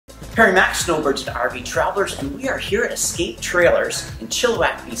Perry Mac, snowbirds and RV travelers, and we are here at Escape Trailers in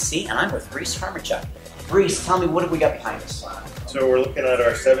Chilliwack, BC, and I'm with Reese Harmachuk. Reese, tell me, what have we got behind us? So we're looking at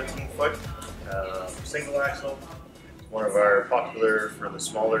our 17-foot single axle. One of our popular for the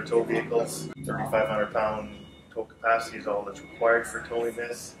smaller tow vehicles. 3,500-pound tow capacity is all that's required for towing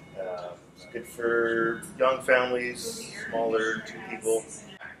this. It's good for young families, smaller, two people.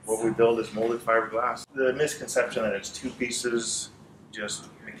 What we build is molded fiberglass. The misconception that it's two pieces just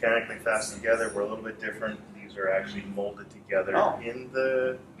mechanically fastened together, we're a little bit different. These are actually molded together in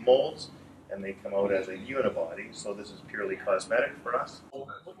the molds, and they come out as a unibody, so this is purely cosmetic for us. What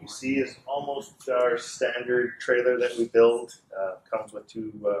you see is almost our standard trailer that we build. Comes with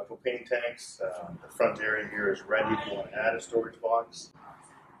two propane tanks. The front area here is ready if you want to add a storage box.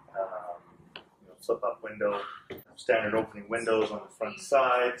 Flip up window, standard opening windows on the front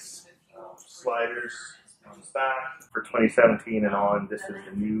sides, sliders on the back. For 2017 and on, this is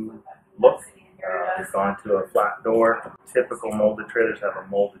the new look. We've gone to a flat door. Typical molded trailers have a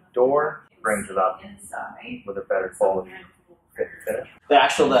molded door. Brings it up with a better quality fit and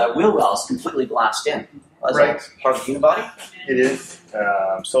finish. The wheel well is completely glassed in. Is right. That part of the unibody? It is.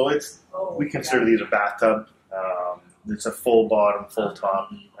 So we consider these a bathtub. It's a full bottom, full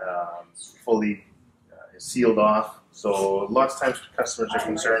top, fully sealed off. So lots of times customers are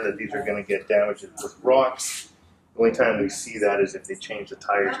concerned that these are going to get damaged with rocks. The only time we see that is if they change the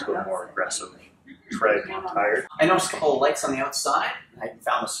tires to a more aggressive tread tire. I noticed a couple of lights on the outside. I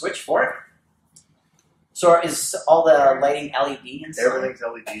found a switch for it. So is all the lighting LED inside? Everything's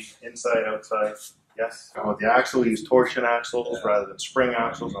LED, inside, outside. Yes. With the axle, we use torsion axles rather than spring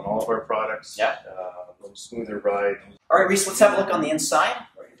axles on all of our products. Yeah. A little smoother ride. All right, Reese, let's have a look on the inside.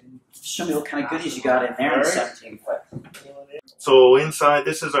 Show me what kind of goodies you got in there in 17-foot. So inside,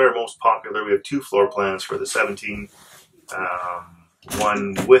 this is our most popular. We have two floor plans for the 17.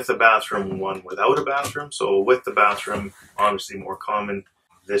 One with a bathroom, one without a bathroom. So with the bathroom, obviously more common.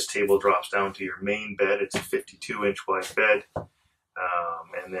 This table drops down to your main bed. It's a 52-inch wide bed.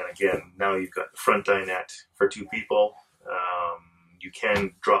 And then again, now you've got the front dinette for two people. You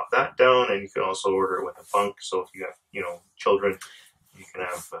can drop that down, and you can also order it with a bunk. So if you have, children, you can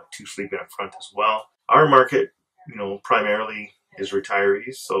have two sleeping up front as well. Our market, primarily is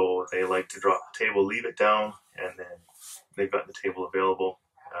retirees, so they like to drop the table, leave it down, and then they've got the table available.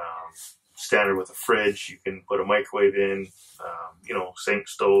 Standard with a fridge, you can put a microwave in, sink,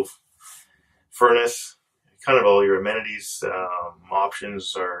 stove, furnace. Kind of all your amenities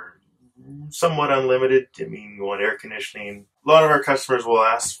options are somewhat unlimited. I mean, you want air conditioning. A lot of our customers will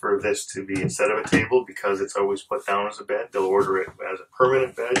ask for this to be instead of a table because it's always put down as a bed. They'll order it as a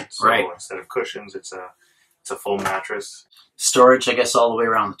permanent bed. So instead of cushions, it's a full mattress. Storage, I guess, all the way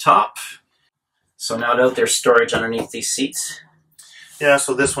around the top. So no doubt there's storage underneath these seats. Yeah,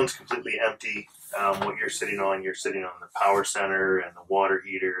 so this one's completely empty. What you're sitting on the power center and the water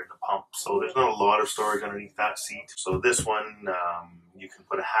heater and the pump. So there's not a lot of storage underneath that seat. So this one, you can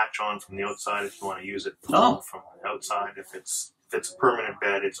put a hatch on from the outside if you want to use it from the outside. If it's a permanent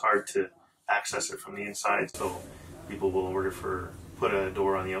bed, it's hard to access it from the inside. So people will put a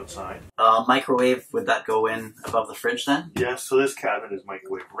door on the outside. Microwave, would that go in above the fridge then? Yeah, so this cabinet is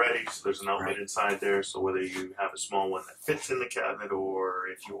microwave ready, so there's an outlet inside there, so whether you have a small one that fits in the cabinet or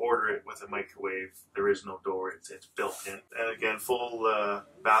if you order it with a microwave, there is no door, it's built in. And again, full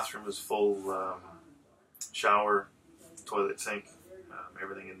bathroom is full shower, toilet, sink,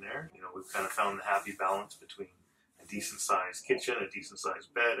 everything in there. We've kind of found the happy balance between a decent-sized kitchen, a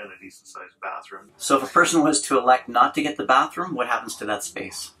decent-sized bed, and a decent-sized bathroom. So if a person was to elect not to get the bathroom, what happens to that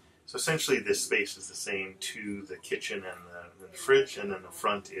space? So essentially this space is the same to the kitchen and the fridge, and then the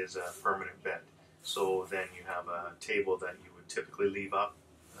front is a permanent bed. So then you have a table that you would typically leave up,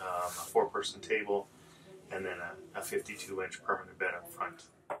 a 4-person table, and then a 52-inch permanent bed up front.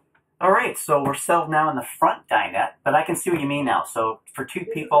 All right, so we're settled now in the front dinette, but I can see what you mean now. So for two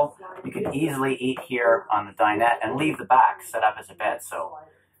people, you could easily eat here on the dinette and leave the back set up as a bed. So,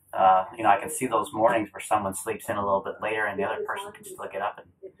 I can see those mornings where someone sleeps in a little bit later and the other person can still get up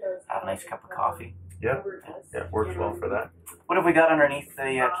and have a nice cup of coffee. Yeah, it works well for that. What have we got underneath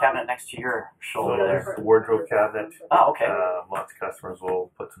the cabinet next to your shoulder there? The wardrobe cabinet. Oh, okay. Lots of customers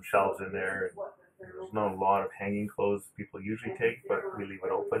will put some shelves in there. There's not a lot of hanging clothes people usually take, but we leave it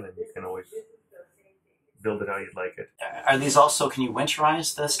open and you can always build it how you'd like it. Are these also, can you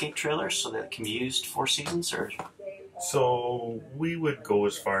winterize the Escape trailers so that it can be used 4 seasons? Or? So we would go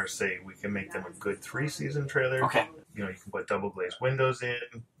as far as say we can make them a good 3-season trailer. Okay. You can put double glazed windows in.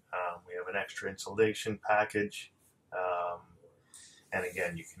 We have an extra insulation package. And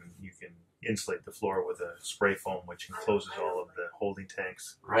again, you can insulate the floor with a spray foam which encloses all of the holding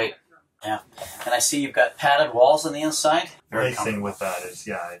tanks. Right. Yeah, and I see you've got padded walls on the inside. The nice thing with that is,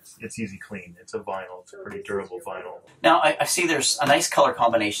 yeah, it's easy clean. It's a vinyl. It's a pretty durable vinyl. Now, I see there's a nice color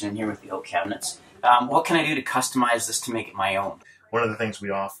combination in here with the oak cabinets. What can I do to customize this to make it my own? One of the things we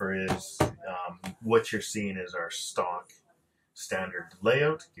offer is what you're seeing is our stock standard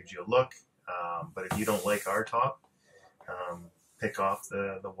layout. Gives you a look, but if you don't like our top, pick off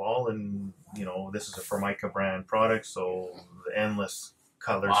the wall, and you know this is a Formica brand product, so the endless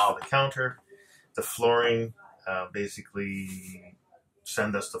colors for the counter, the flooring. Basically,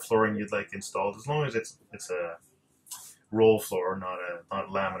 send us the flooring you'd like installed, as long as it's a roll floor, not a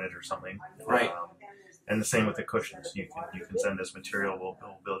laminate or something. Right. And the same with the cushions. You can send us material. We'll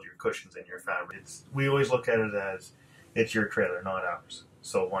build your cushions in your fabric. We always look at it as it's your trailer, not ours.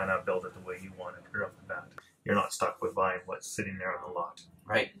 So why not build it the way you want it right off the bat? You're not stuck with buying what's sitting there on the lot.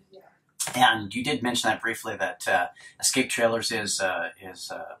 Right. And you did mention that briefly, that Escape Trailers is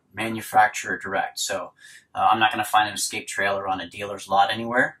manufacturer direct. So I'm not going to find an Escape trailer on a dealer's lot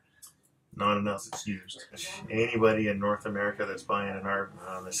anywhere. Not unless it's used. Anybody in North America that's buying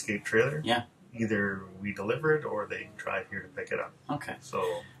an Escape trailer, yeah, either we deliver it or they drive here to pick it up. Okay.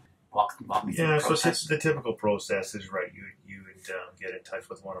 So walk me through the process. So the typical process is, right, you would get in touch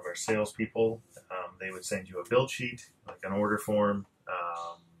with one of our salespeople. They would send you a build sheet, like an order form.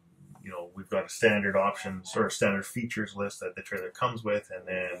 You know, we've got a standard options or a standard features list that the trailer comes with, and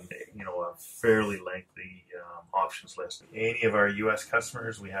then, you know, a fairly lengthy options list. Any of our U.S.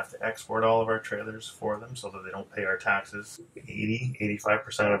 customers, we have to export all of our trailers for them so that they don't pay our taxes.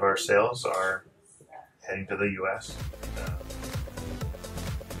 85% of our sales are heading to the U.S.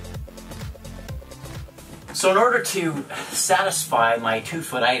 So in order to satisfy my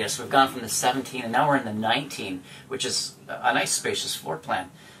 2-foot-itis, we've gone from the 17 and now we're in the 19, which is a nice spacious floor plan.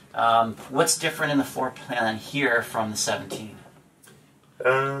 What's different in the floor plan here from the 17?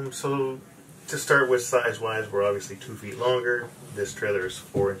 So to start with, size-wise, we're obviously 2 feet longer. This trailer is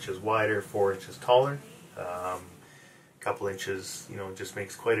 4 inches wider, 4 inches taller. A couple inches, you know, just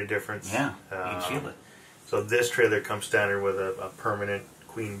makes quite a difference. Yeah, you feel it. So this trailer comes standard with a permanent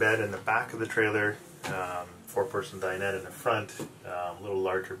queen bed in the back of the trailer, 4-person dinette in the front, a little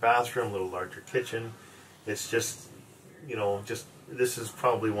larger bathroom, a little larger kitchen. It's just, you know, this is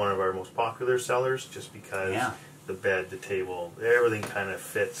probably one of our most popular sellers, just because the bed, the table, everything kind of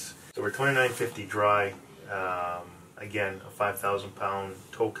fits. So we're $29.50 dry. Again, a 5,000 pound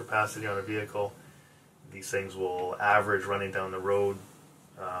tow capacity on a vehicle. These things will average running down the road.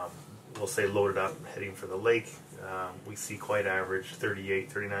 We'll say loaded up heading for the lake. We see quite average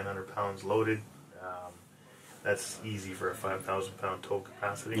 3,900 pounds loaded. That's easy for a 5,000 pound tow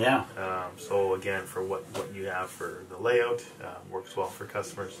capacity. Yeah. So again, for what you have for the layout, works well for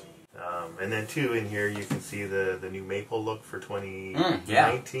customers. And then too, in here you can see the new maple look for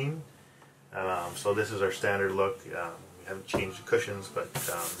 2019. So this is our standard look. We haven't changed the cushions, but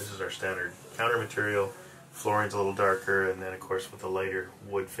this is our standard counter material. Flooring's a little darker, and then of course with a lighter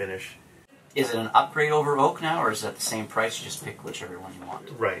wood finish. Is it an upgrade over oak now, or is it at the same price? You just pick whichever one you want.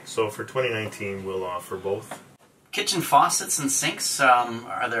 Right. So for 2019, we'll offer both. Kitchen faucets and sinks,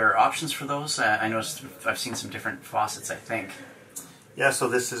 are there options for those? I noticed I've seen some different faucets, I think. Yeah, so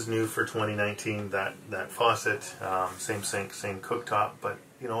this is new for 2019, that faucet, same sink, same cooktop, but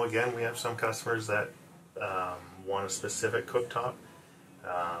you know, again, we have some customers that want a specific cooktop.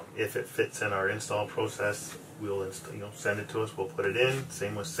 If it fits in our install process, we'll send it to us, we'll put it in.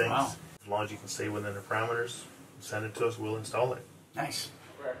 Same with sinks. Wow. As long as you can stay within the parameters, send it to us, we'll install it. Nice.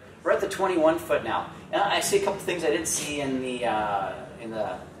 We're at the 21 foot now. I see a couple things I didn't see in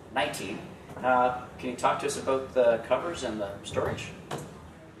the 19. Can you talk to us about the covers and the storage?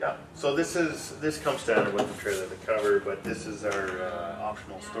 Yeah. So this comes standard with the trailer, the cover, but this is our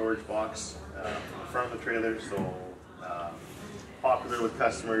optional storage box in the front of the trailer. So popular with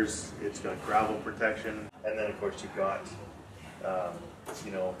customers. It's got gravel protection, and then of course you've got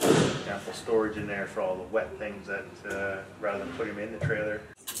ample storage in there for all the wet things that rather than putting them in the trailer.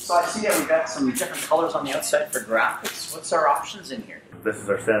 So I see that we've got some different colors on the outside for graphics. What's our options in here? This is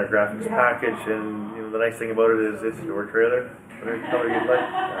our standard graphics package, and you know, the nice thing about it is it's your trailer, whatever color you'd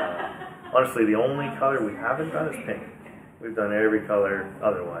like. Honestly, the only color we haven't done is pink. We've done every color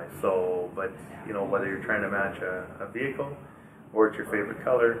otherwise. So, but you know, whether you're trying to match a vehicle or it's your favorite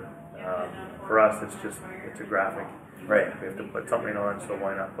color, for us it's a graphic. Right. We have to put something on, so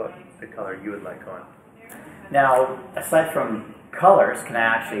why not put the color you would like on? Now, aside from colors, can I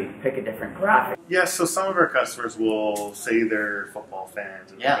actually pick a different graphic? Yes, so some of our customers will say they're football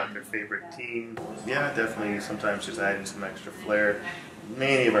fans and they've got their favorite team. Yeah, definitely sometimes just adding some extra flair.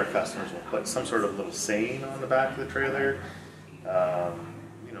 Many of our customers will put some sort of little saying on the back of the trailer.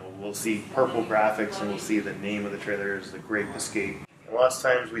 we'll see purple graphics and we'll see the name of the trailer is the Great Escape. And lots of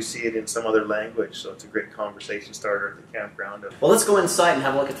times we see it in some other language, so it's a great conversation starter at the campground. Well, let's go inside and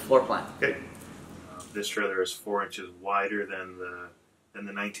have a look at the floor plan. Okay. This trailer is 4 inches wider than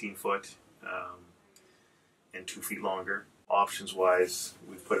the 19 foot and 2 feet longer. Options wise,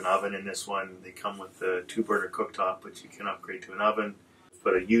 we've put an oven in this one. They come with the 2-burner cooktop, but you can upgrade to an oven.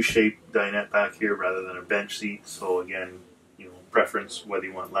 Put a U-shaped dinette back here rather than a bench seat. So again, preference whether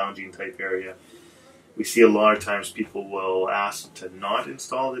you want lounging type area. We see a lot of times people will ask to not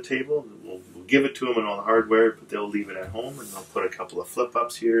install the table. We'll give it to them and all the hardware, but they'll leave it at home and they'll put a couple of flip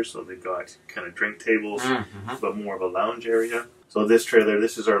ups here, so they've got kind of drink tables, but more of a lounge area. So this trailer,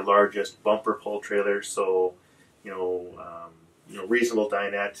 this is our largest bumper pull trailer. So reasonable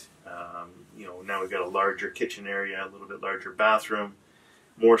dinette. Now we've got a larger kitchen area, a little bit larger bathroom,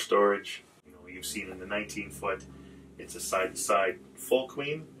 more storage. You've seen in the 19 foot, it's a side-to-side full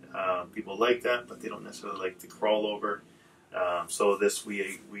queen. People like that, but they don't necessarily like the crawl over. So this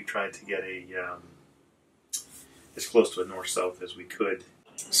we tried to get as close to a north-south as we could.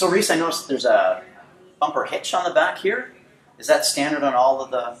 So Reese, I noticed there's a bumper hitch on the back here. Is that standard on all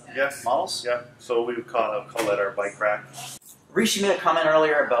of the models? Yeah. So we would call that our bike rack. Reese, you made a comment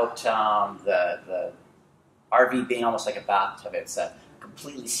earlier about the RV being almost like a bathtub. It's a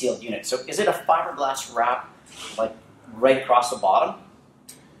completely sealed unit. So is it a fiberglass wrap, like right across the bottom?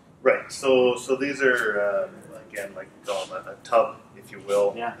 Right. So these are again, like we call them a tub, if you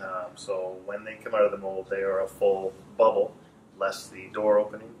will. Yeah. So when they come out of the mold, they are a full bubble, less the door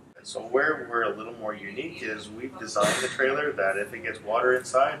opening. And so where we're a little more unique is we've designed the trailer that if it gets water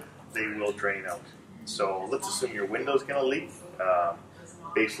inside, they will drain out. So let's assume your window's going to leak.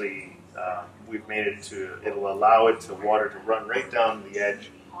 We've made it it'll allow it to water to run right down the edge.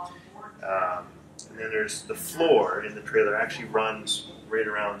 And then there's the floor in the trailer actually runs right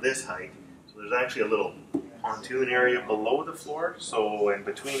around this height. So there's actually a little pontoon area below the floor. So in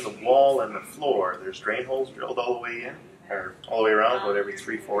between the wall and the floor, there's drain holes drilled all the way in, or all the way around, about every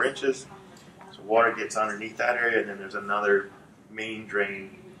 3-4 inches. So water gets underneath that area, and then there's another main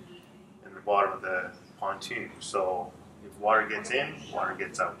drain in the bottom of the pontoon. So if water gets in, water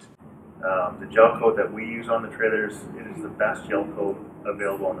gets out. The gel coat that we use on the trailers, it is the best gel coat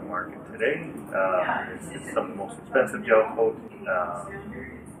available on the market today. It's some of the most expensive gel coat.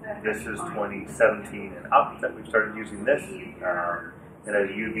 This is 2017 and up that we've started using this. It has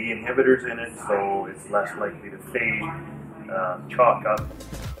UV inhibitors in it, so it's less likely to fade, chalk up.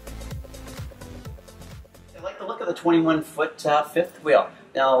 I like the look of the 21-foot fifth wheel.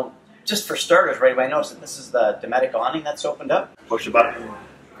 Now, just for starters, right away, I noticed that this is the Dometic awning that's opened up. Push a button,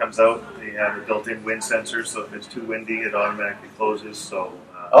 comes out. They have a built-in wind sensor, so if it's too windy, it automatically closes. So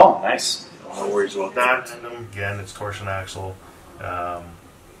oh, nice. No worries about that. And again, it's torsion axle,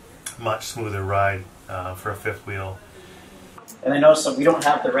 much smoother ride for a fifth wheel. And I noticed that we don't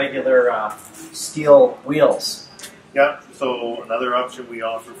have the regular steel wheels. Yeah, so another option we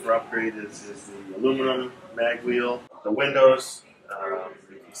offer for upgrade is the aluminum mag wheel. The windows,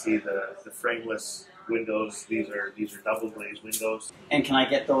 you can see the frameless windows. These are double glazed windows. And can I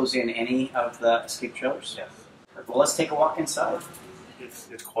get those in any of the Escape trailers? Yes. Well, let's take a walk inside.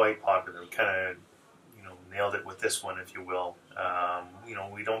 It's quite popular. We kind of nailed it with this one, if you will.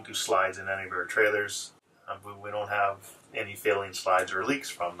 We don't do slides in any of our trailers. We don't have any failing slides or leaks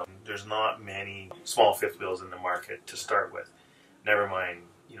from them. There's not many small fifth wheels in the market to start with. Never mind,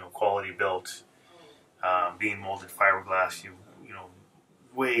 quality built, being molded fiberglass.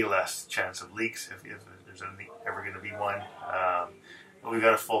 Way less chance of leaks if there's ever going to be one. We've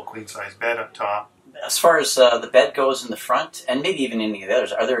got a full queen size bed up top. As far as the bed goes in the front, and maybe even any of the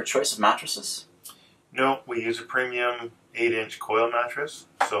others, are there a choice of mattresses? No, we use a premium 8-inch coil mattress.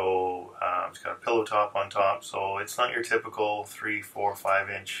 So it's got a pillow top on top. So it's not your typical 3, 4,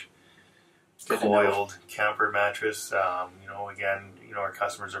 5-inch coiled camper mattress. Again, our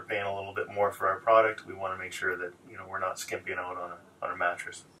customers are paying a little bit more for our product. We want to make sure that we're not skimping out on a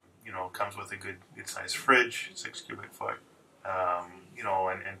mattress. It comes with a good sized fridge, 6 cubic foot,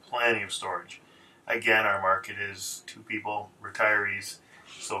 and plenty of storage. Again, our market is 2 people, retirees.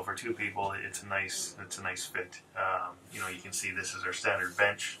 So for 2 people, it's a nice fit. You can see this is our standard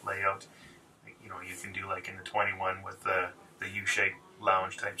bench layout. You can do like in the 21 with the U-shaped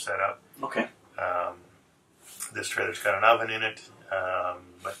lounge type setup. Okay. This trailer's got an oven in it,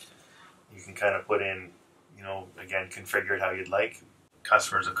 but you can kind of put in, again, configure it how you'd like.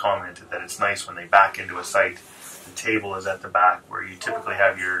 Customers have commented that it's nice when they back into a site. The table is at the back where you typically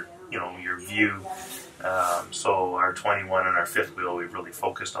have your view So our 21 and our fifth wheel, we've really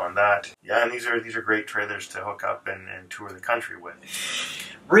focused on that. Yeah, and these are great trailers to hook up and tour the country with.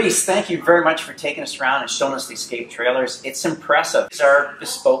 Reese, thank you very much for taking us around and showing us the Escape trailers. It's impressive. These are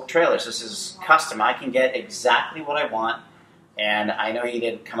bespoke trailers. This is custom. I can get exactly what I want. And I know you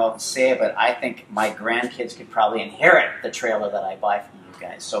didn't come out and say it, but I think my grandkids could probably inherit the trailer that I buy from you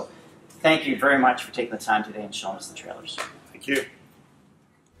guys. So thank you very much for taking the time today and showing us the trailers. Thank you.